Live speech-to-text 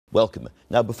Welcome.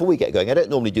 Now, before we get going, I don't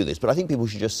normally do this, but I think people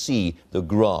should just see the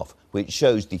graph, which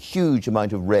shows the huge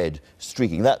amount of red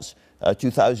streaking. That's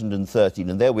 2013,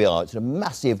 and there we are. It's a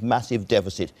massive, massive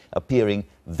deficit appearing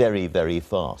very, very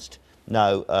fast.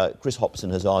 Now, Chris Hopson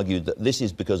has argued that this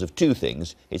is because of two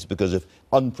things. It's because of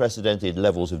unprecedented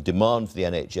levels of demand for the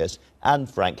NHS, and,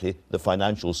 frankly, the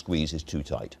financial squeeze is too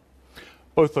tight.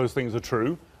 Both those things are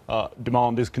true.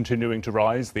 Demand is continuing to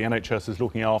rise. The NHS is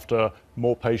looking after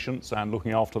more patients and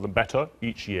looking after them better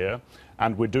each year.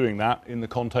 And we're doing that in the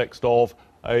context of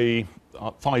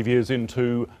 5 years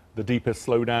into the deepest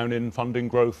slowdown in funding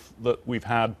growth that we've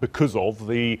had because of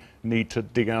the need to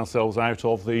dig ourselves out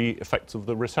of the effects of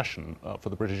the recession for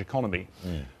the British economy.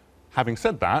 Having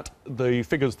said that, the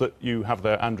figures that you have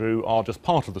there, Andrew, are just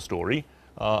part of the story.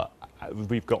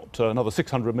 We've got another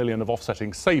 600 million of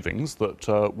offsetting savings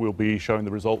that we'll be showing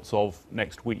the results of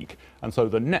next week. And so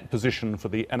the net position for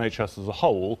the NHS as a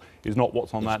whole is not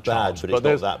what's on that chart. It's bad, but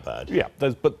it's not that bad. Yeah,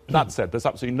 but that said, there's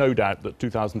absolutely no doubt that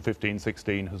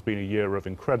 2015-16 has been a year of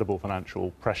incredible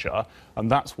financial pressure. And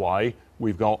that's why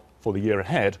we've got, for the year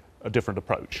ahead, a different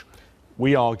approach.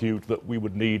 We argued that we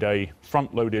would need a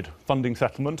front-loaded funding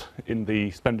settlement in the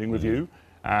spending review,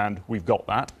 and we've got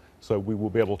that. So we will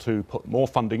be able to put more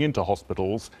funding into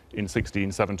hospitals in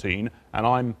 16-17, and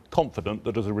I'm confident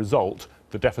that as a result,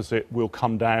 the deficit will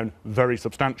come down very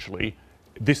substantially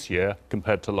this year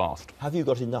compared to last. Have you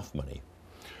got enough money?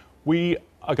 We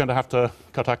are going to have to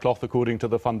cut our cloth according to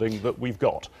the funding that we've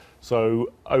got.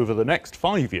 So over the next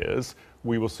 5 years,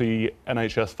 we will see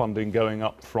NHS funding going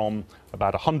up from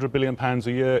about £100 billion a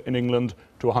year in England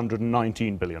to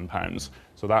 £119 billion.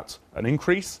 So that's an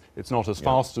increase. It's not as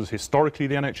fast as historically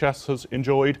the NHS has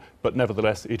enjoyed, but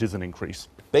nevertheless, it is an increase.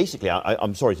 Basically,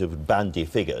 I'm sorry to bandy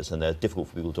figures, and they're difficult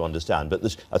for people to understand, but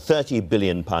there's a £30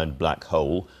 billion black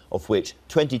hole, of which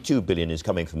 £22 billion is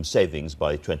coming from savings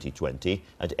by 2020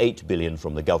 and £8 billion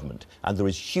from the government. And there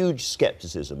is huge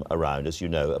scepticism around, as you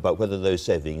know, about whether those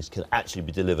savings can actually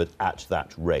be delivered at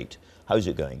that rate. How's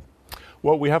it going?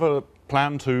 Well, we have a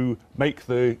plan to make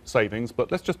the savings,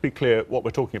 but let's just be clear what we're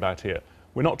talking about here.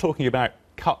 We're not talking about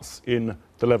cuts in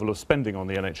the level of spending on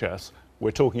the NHS.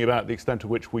 We're talking about the extent to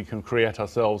which we can create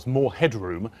ourselves more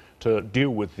headroom to deal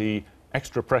with the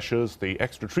extra pressures, the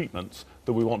extra treatments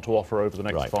that we want to offer over the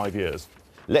next 5 years.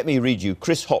 Let me read you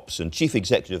Chris Hopson, Chief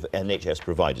Executive of NHS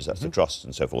Providers, that's the trusts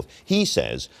and so forth. He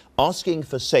says, asking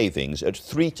for savings at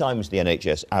 3 times the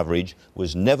NHS average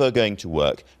was never going to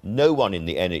work. No one in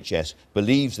the NHS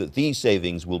believes that these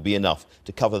savings will be enough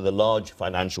to cover the large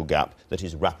financial gap that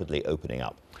is rapidly opening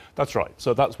up. That's right.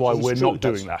 So that's why we're not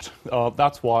doing that.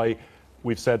 That's why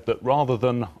we've said that rather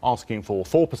than asking for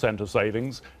 4% of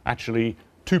savings, actually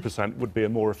 2% would be a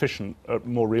more efficient,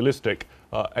 more realistic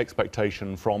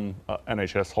expectation from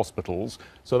NHS hospitals.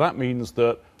 So that means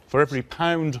that for every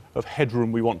pound of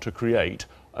headroom we want to create,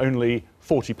 only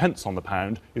 40 pence on the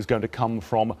pound is going to come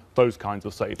from those kinds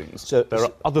of savings. So there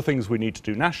are other things we need to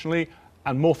do nationally,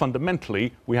 and more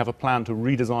fundamentally, we have a plan to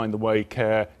redesign the way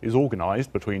care is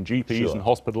organised between GPs and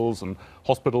hospitals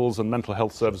and mental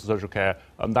health services, social care,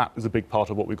 and that is a big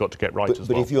part of what we've got to get right as well.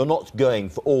 But if you're not going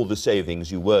for all the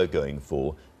savings you were going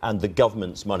for, and the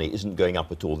government's money isn't going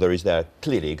up at all, there is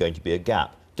clearly going to be a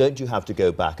gap. Don't you have to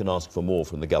go back and ask for more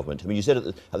from the government? I mean, you said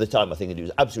at the time, I think, that it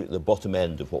was absolutely the bottom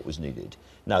end of what was needed.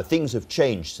 Now, things have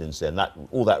changed since then.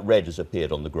 All that red has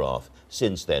appeared on the graph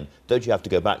since then. Don't you have to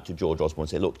go back to George Osborne and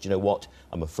say, look, do you know what?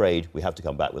 I'm afraid we have to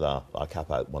come back with our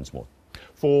cap out once more.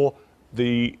 For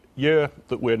the year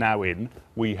that we're now in,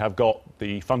 we have got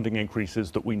the funding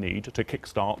increases that we need to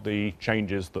kickstart the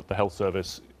changes that the health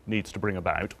service needs to bring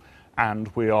about. And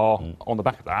we are, on the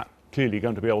back of that, clearly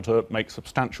going to be able to make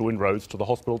substantial inroads to the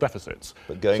hospital deficits.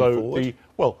 But going forward?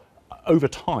 Over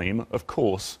time, of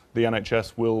course, the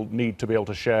NHS will need to be able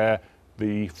to share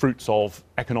the fruits of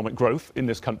economic growth in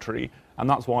this country, and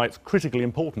that's why it's critically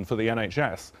important for the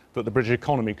NHS that the British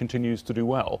economy continues to do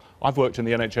well. I've worked in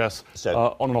the NHS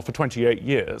on and off for 28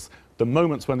 years. The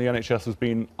moments when the NHS has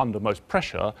been under most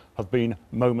pressure have been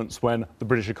moments when the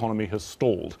British economy has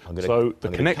stalled. So the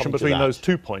connection between those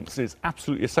 2 points is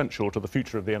absolutely essential to the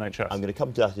future of the NHS. I'm going to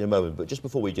come to that in a moment, but just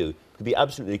before we do, to be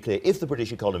absolutely clear, if the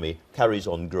British economy carries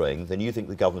on growing, then you think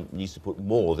the government needs to put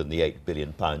more than the £8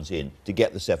 billion in to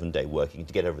get the 7-day working,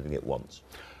 to get everything it wants?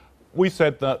 We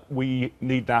said that we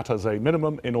need that as a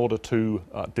minimum in order to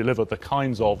deliver the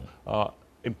kinds of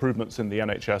improvements in the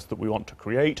NHS that we want to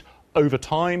create. Over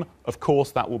time, of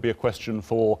course, that will be a question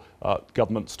for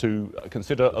governments to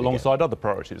consider alongside other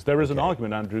priorities. There is an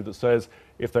argument, Andrew, that says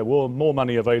if there were more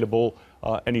money available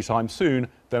anytime soon,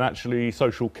 then actually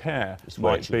social care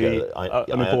might be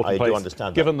an important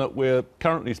place. Given that we're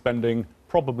currently spending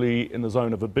probably in the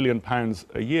zone of £1 billion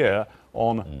a year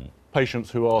on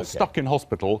patients who are stuck in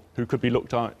hospital who could be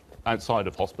looked at outside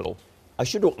of hospital. I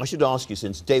should ask you,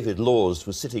 since David Laws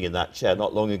was sitting in that chair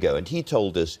not long ago, and he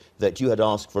told us that you had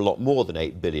asked for a lot more than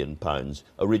 £8 billion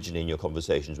originally in your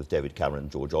conversations with David Cameron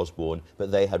and George Osborne,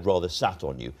 but they had rather sat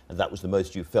on you, and that was the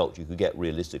most you felt you could get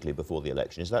realistically before the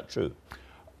election. Is that true?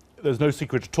 There's no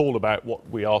secret at all about what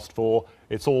we asked for.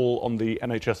 It's all on the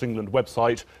NHS England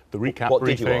website, the recap what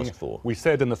briefing. Did you ask for? We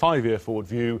said in the 5-year forward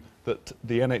view that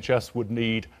the NHS would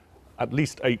need at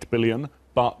least £8 billion,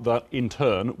 but that in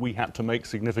turn we had to make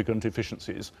significant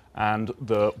efficiencies. And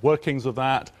the workings of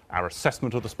that, our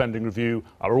assessment of the spending review,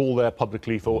 are all there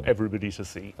publicly for everybody to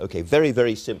see. OK, very,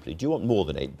 very simply, do you want more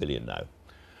than £8 billion now?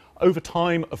 Over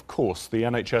time, of course, the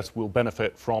NHS will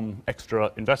benefit from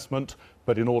extra investment,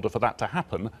 but in order for that to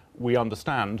happen, we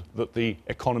understand that the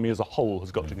economy as a whole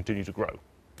has got to continue to grow.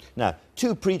 Now,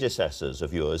 two predecessors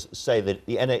of yours say that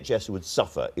the NHS would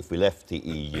suffer if we left the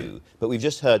EU, but we've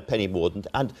just heard Penny Mordaunt,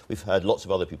 and we've heard lots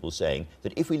of other people saying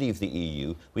that if we leave the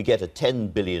EU, we get a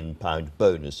 £10 billion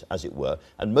bonus, as it were,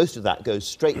 and most of that goes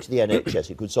straight to the NHS.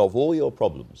 It could solve all your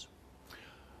problems.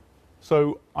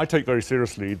 So I take very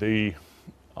seriously the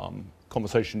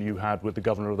conversation you had with the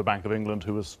Governor of the Bank of England,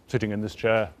 who was sitting in this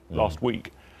chair last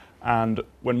week. And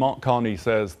when Mark Carney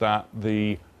says that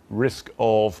the risk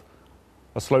of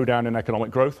a slowdown in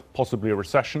economic growth, possibly a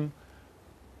recession,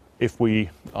 if we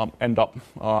end up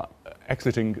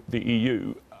exiting the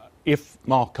EU, if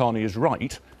Mark Carney is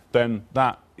right, then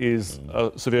that is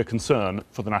a severe concern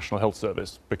for the National Health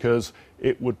Service, because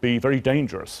it would be very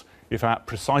dangerous if at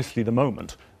precisely the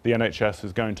moment the NHS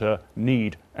is going to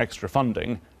need extra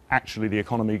funding, actually the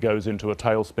economy goes into a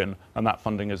tailspin and that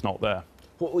funding is not there.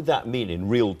 What would that mean in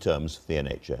real terms for the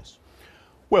NHS?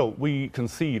 Well, we can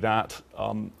see that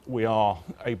we are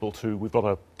able to, we've got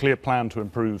a clear plan to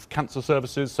improve cancer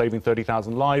services, saving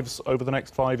 30,000 lives over the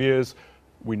next 5 years.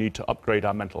 We need to upgrade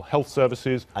our mental health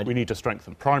services. We need to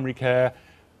strengthen primary care.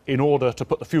 In order to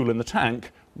put the fuel in the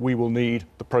tank, we will need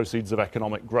the proceeds of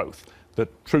economic growth. The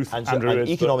truth, Andrew, is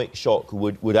economic shock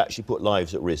would actually put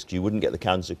lives at risk. You wouldn't get the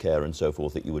cancer care and so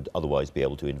forth that you would otherwise be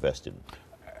able to invest in.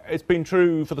 It's been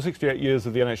true for the 68 years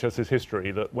of the NHS's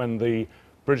history that when the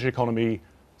British economy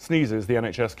sneezes, the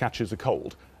NHS catches a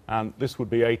cold. And this would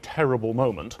be a terrible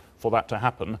moment for that to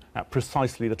happen at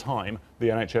precisely the time the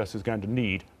NHS is going to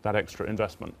need that extra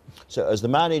investment. So as the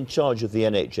man in charge of the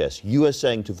NHS, you are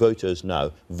saying to voters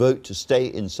now, vote to stay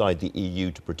inside the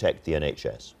EU to protect the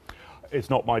NHS? It's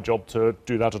not my job to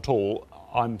do that at all.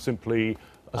 I'm simply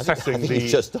assessing I think you've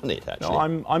just done it, actually.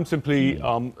 No, I'm simply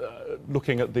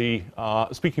looking at the,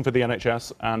 speaking for the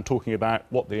NHS and talking about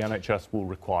what the NHS will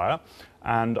require.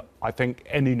 And I think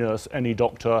any nurse, any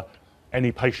doctor,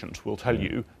 any patient will tell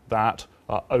you that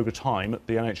over time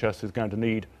the NHS is going to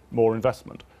need more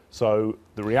investment. So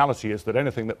the reality is that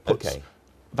anything that puts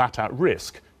that at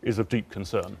risk is of deep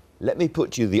concern. Let me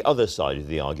put you the other side of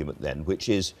the argument then, which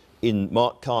is in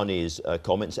Mark Carney's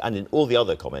comments and in all the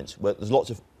other comments, where there's lots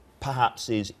of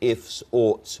perhapses, ifs,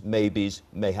 oughts, maybes,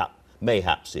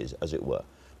 mayhapses, as it were.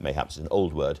 Mayhaps is an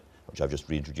old word, which I've just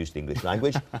reintroduced in the English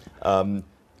language.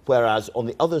 Whereas on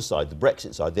the other side, the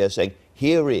Brexit side, they're saying,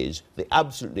 here is the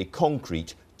absolutely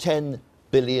concrete £10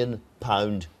 billion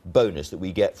bonus that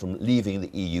we get from leaving the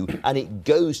EU, and it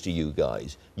goes to you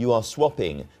guys. You are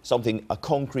swapping something, a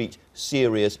concrete,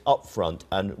 serious, upfront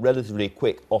and relatively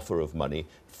quick offer of money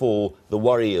for the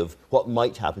worry of what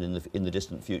might happen in the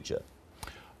distant future.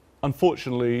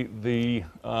 Unfortunately, the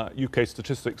UK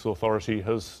Statistics Authority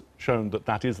has shown that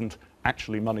that isn't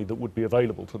actually money that would be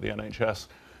available to the NHS.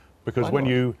 Because when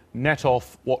you net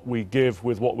off what we give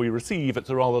with what we receive,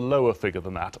 it's a rather lower figure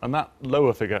than that. And that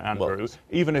lower figure, Andrew,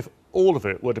 even if all of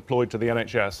it were deployed to the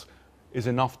NHS, is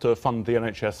enough to fund the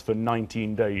NHS for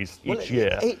 19 days each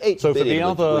year. So for the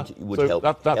other,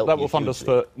 that will fund us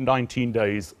for 19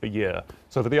 days a year.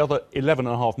 So for the other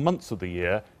 11.5 months of the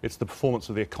year, it's the performance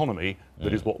of the economy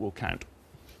that is what will count.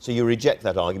 So you reject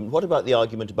that argument. What about the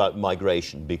argument about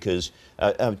migration? Because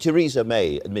Theresa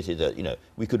May admitted that,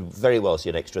 we could very well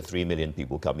see an extra 3 million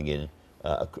people coming in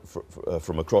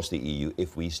from across the EU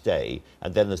if we stay.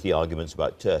 And then there's the arguments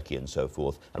about Turkey and so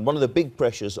forth. And one of the big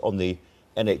pressures on the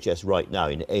NHS right now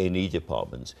in A&E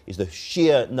departments is the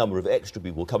sheer number of extra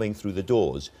people coming through the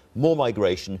doors. More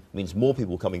migration means more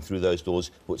people coming through those doors,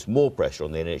 puts more pressure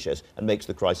on the NHS and makes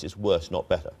the crisis worse, not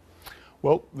better.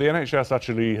 Well, the NHS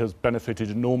actually has benefited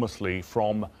enormously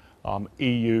from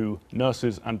EU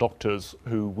nurses and doctors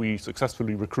who we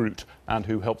successfully recruit and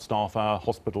who help staff our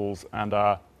hospitals and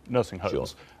our nursing homes. Sure.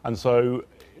 And so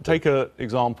take an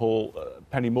example,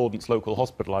 Penny Mordaunt's local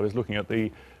hospital. I was looking at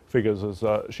the figures as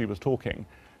she was talking.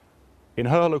 In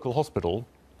her local hospital,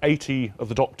 80 of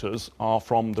the doctors are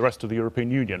from the rest of the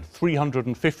European Union.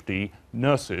 350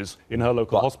 nurses in her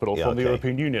local hospital from the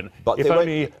European Union. But if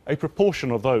only a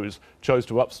proportion of those chose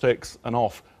to up sticks and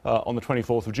off on the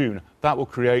 24th of June, that will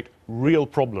create real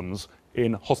problems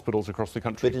in hospitals across the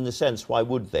country. But in a sense, why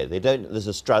would they? They don't. There's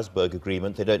a Strasbourg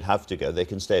agreement. They don't have to go. They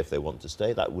can stay if they want to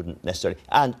stay. That wouldn't necessarily.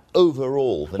 And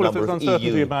overall, the number of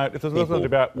EU if there's uncertainty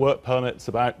about work permits,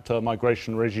 about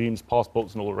migration regimes,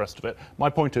 passports, and all the rest of it, my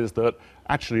point is that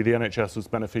actually the NHS has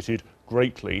benefited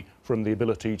greatly from the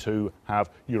ability to have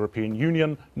European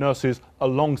Union nurses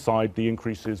alongside the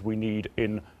increases we need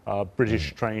in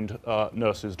British-trained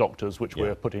nurses, doctors, which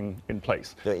we're putting in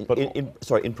place.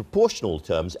 In proportional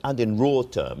terms and in raw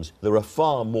terms, there are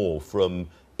far more from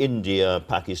India,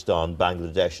 Pakistan,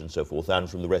 Bangladesh and so forth than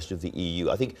from the rest of the EU.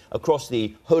 I think across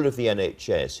the whole of the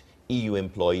NHS, EU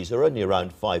employees are only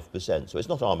around 5%, so it's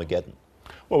not Armageddon.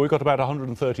 Well, we've got about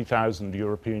 130,000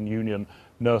 European Union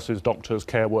nurses, doctors,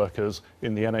 care workers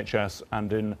in the NHS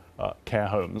and in care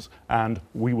homes, and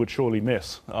we would surely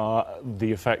miss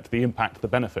the impact, the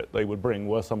benefit they would bring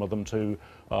were some of them to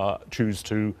choose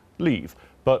to leave.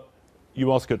 But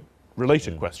you ask a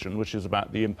related question, which is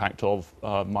about the impact of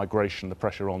migration, the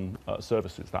pressure on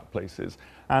services that places.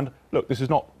 And look, this is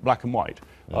not black and white.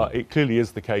 It clearly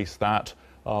is the case that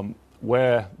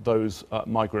where those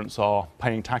migrants are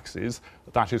paying taxes,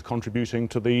 that is contributing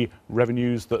to the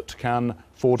revenues that can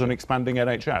afford an expanding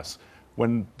NHS.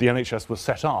 When the NHS was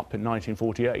set up in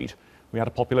 1948, we had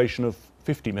a population of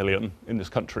 50 million in this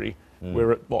country.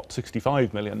 We're at, what,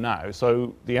 65 million now.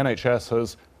 So the NHS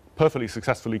has perfectly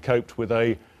successfully coped with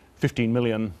a 15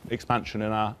 million expansion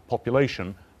in our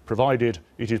population. Provided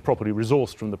it is properly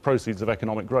resourced from the proceeds of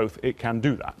economic growth, it can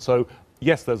do that. So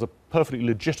yes, there's a perfectly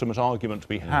legitimate argument to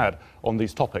be had on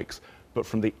these topics, but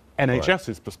from the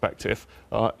NHS's perspective,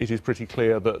 it is pretty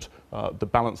clear that the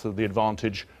balance of the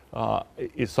advantage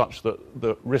is such that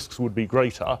the risks would be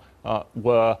greater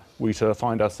were we to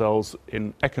find ourselves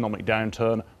in economic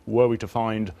downturn, were we to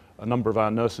find a number of our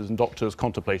nurses and doctors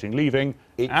contemplating leaving,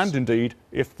 and indeed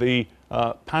if the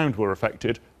pound were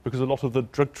affected, because a lot of the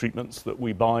drug treatments that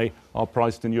we buy are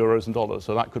priced in euros and dollars,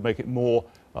 so that could make it more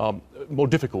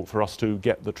difficult for us to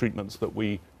get the treatments that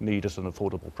we need at an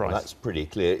affordable price. Well, that's pretty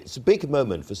clear. It's a big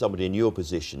moment for somebody in your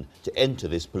position to enter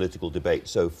this political debate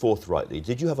so forthrightly.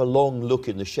 Did you have a long look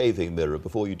in the shaving mirror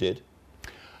before you did?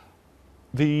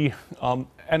 The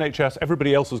NHS,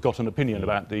 everybody else has got an opinion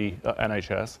about the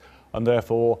NHS, and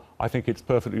therefore I think it's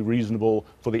perfectly reasonable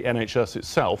for the NHS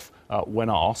itself, when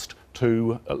asked,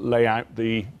 to lay out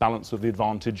the balance of the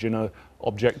advantage in an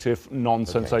objective,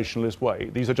 non-sensationalist way.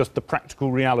 These are just the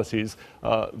practical realities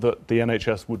that the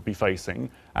NHS would be facing,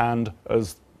 and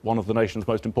as one of the nation's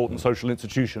most important social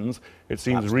institutions, it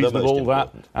seems reasonable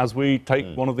that as we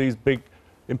take one of these big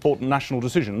important national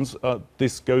decisions,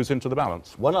 this goes into the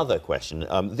balance. One other question.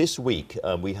 This week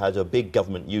we had a big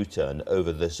government U-turn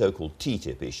over the so-called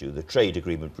TTIP issue, the trade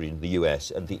agreement between the US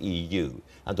and the EU.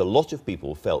 And a lot of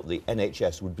people felt the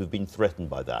NHS would have been threatened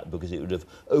by that because it would have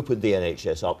opened the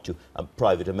NHS up to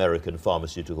private American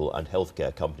pharmaceutical and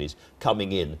healthcare companies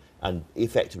coming in and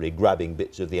effectively grabbing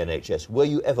bits of the NHS. Were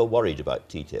you ever worried about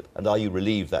TTIP? And are you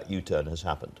relieved that U-turn has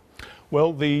happened?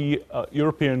 Well, the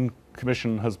European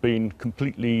Commission has been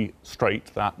completely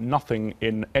straight that nothing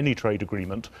in any trade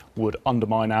agreement would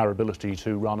undermine our ability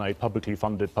to run a publicly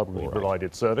funded, publicly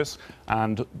provided service.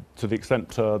 And to the extent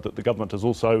that the government has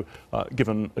also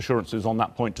given assurances on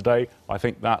that point today, I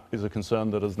think that is a concern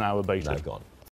that has now abated. Now gone.